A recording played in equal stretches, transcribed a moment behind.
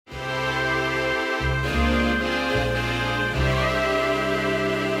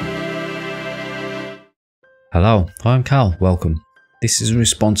Hello, I'm Cal, welcome. This is a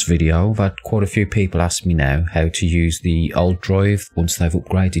response video. I've had quite a few people ask me now how to use the old drive once they've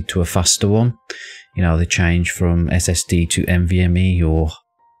upgraded to a faster one. You know, they change from SSD to NVMe or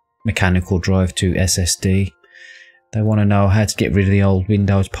mechanical drive to SSD. They want to know how to get rid of the old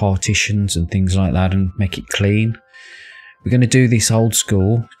Windows partitions and things like that and make it clean. We're going to do this old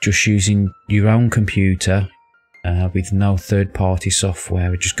school, just using your own computer with no third-party software.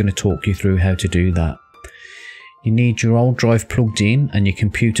 We're just going to talk you through how to do that. You need your old drive plugged in and your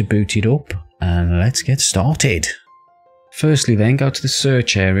computer booted up, and let's get started. Firstly then, go to the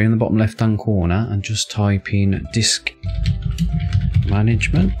search area in the bottom left hand corner and just type in disk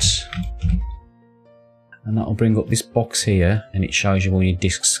management, and that'll bring up this box here and it shows you all your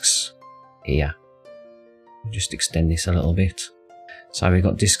disks here. I'll just extend this a little bit. So we've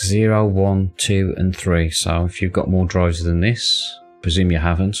got disk 0, 1, 2 and 3. So if you've got more drives than this, presume you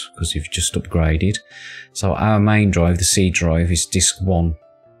haven't because you've just upgraded. So our main drive, the C drive, is disk 1.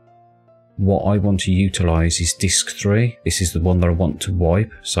 What I want to utilise is disk 3. This is the one that I want to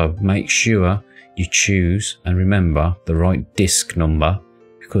wipe. So make sure you choose and remember the right disk number,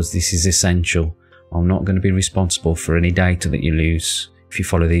 because this is essential. I'm not going to be responsible for any data that you lose if you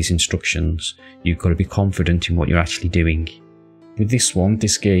follow these instructions. You've got to be confident in what you're actually doing. With this one,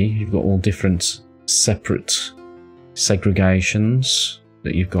 disk E, you've got all different separate segregations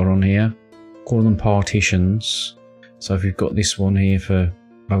that you've got on here. Call them partitions. So if you've got this one here for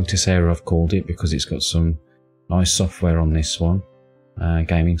Vater, I've called it because it's got some nice software on this one,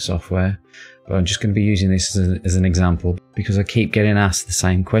 gaming software. But I'm just going to be using this as an example because I keep getting asked the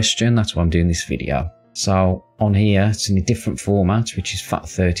same question. That's why I'm doing this video. So on here, it's in a different format, which is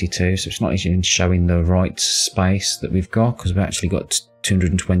FAT32. So it's not even showing the right space that we've got, because we've actually got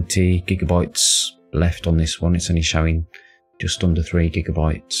 220 gigabytes left on this one. It's only showing just under 3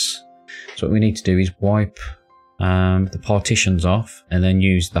 gigabytes. So what we need to do is wipe the partitions off and then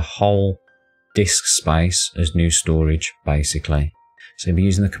use the whole disk space as new storage, basically. So you'll be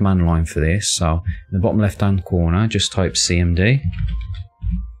using the command line for this. So in the bottom left hand corner, just type CMD,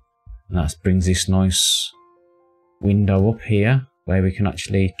 and that brings this nice window up here where we can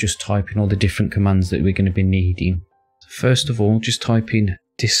actually just type in all the different commands that we're going to be needing. So first of all, just type in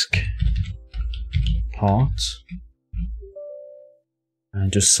disk part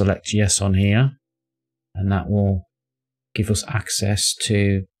and just select yes on here, and that will give us access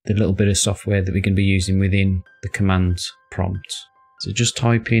to the little bit of software that we're going to be using within the command prompt. So just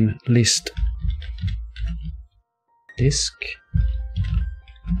type in list disk,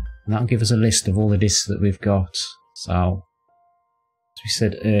 and that'll give us a list of all the disks that we've got. So as I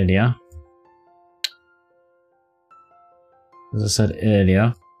said earlier,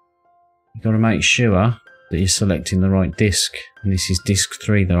 you've got to make sure that you're selecting the right disk, and this is disk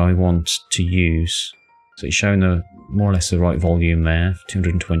 3 that I want to use. So it's showing more or less the right volume there,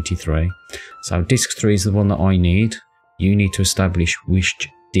 223. So disk 3 is the one that I need. You need to establish which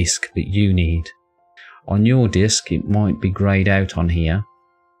disk that you need. On your disk, it might be greyed out on here.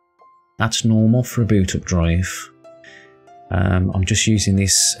 That's normal for a boot up drive. I'm just using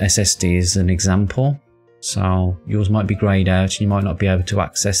this SSD as an example. So yours might be greyed out and you might not be able to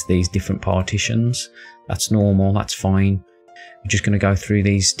access these different partitions. That's normal, that's fine. We're just going to go through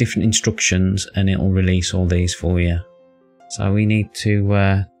these different instructions and it will release all these for you. So we need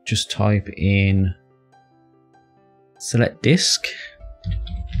to just type in select disk,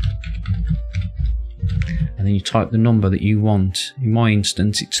 and then you type the number that you want. In my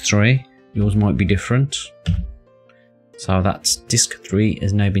instance it's 3, yours might be different. So that's disk 3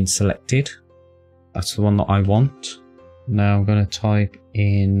 has now been selected. That's the one that I want. Now I'm going to type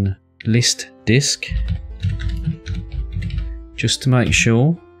in list disk just to make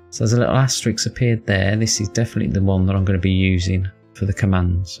sure. So there's a little asterisk appeared there. This is definitely the one that I'm going to be using for the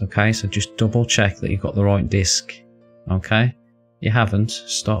commands. Okay, so just double check that you've got the right disk. Okay, if you haven't,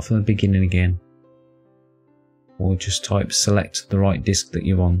 start from the beginning again, or just type select the right disk that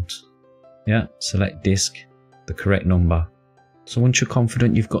you want. Yeah, select disk, the correct number. So once you're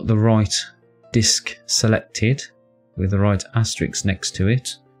confident you've got the right disk selected with the right asterisk next to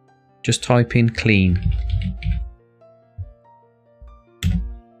it, just type in clean.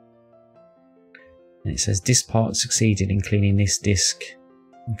 And it says disk part succeeded in cleaning this disk.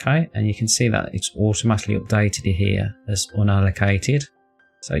 Okay, and you can see that it's automatically updated here as unallocated.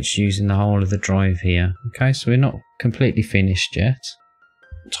 So it's using the whole of the drive here. Okay, so we're not completely finished yet.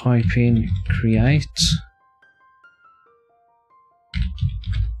 Type in create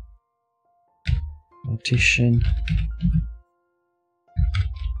partition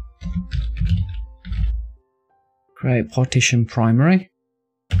create partition primary,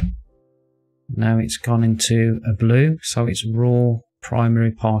 Now it's gone into a blue, so it's raw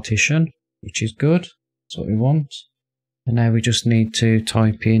primary partition, which is good. That's what we want. And now we just need to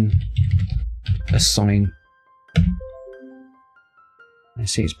type in a sign. You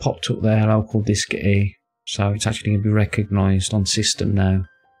see it's popped up there, local disk E, so it's actually going to be recognised on system now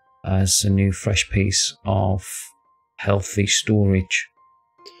as a new fresh piece of healthy storage.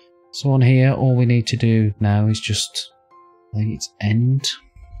 So on here, all we need to do now is just, I think it's end.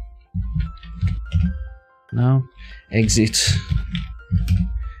 No, exit.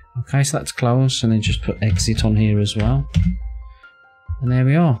 Okay, so that's closed, and then just put exit on here as well. And there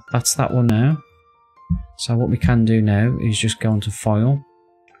we are, that's that one now. So what we can do now is just go onto File,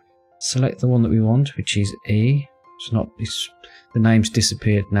 select the one that we want, which is E. The name's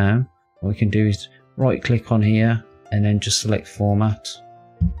disappeared now. What we can do is right click on here and then just select Format,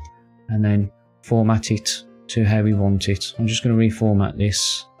 and then format it to how we want it. I'm just going to reformat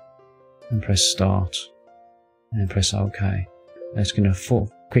this and press Start and press OK. And it's going to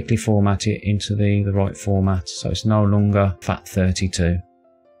quickly format it into the right format, so it's no longer FAT32.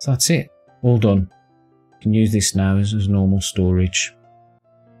 So that's it, all done. You can use this now as normal storage.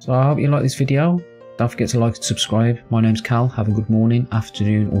 So I hope you like this video. Don't forget to like and subscribe. My name's Cal. Have a good morning,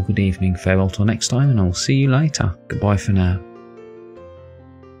 afternoon or good evening. Farewell till next time, and I'll see you later. Goodbye for now.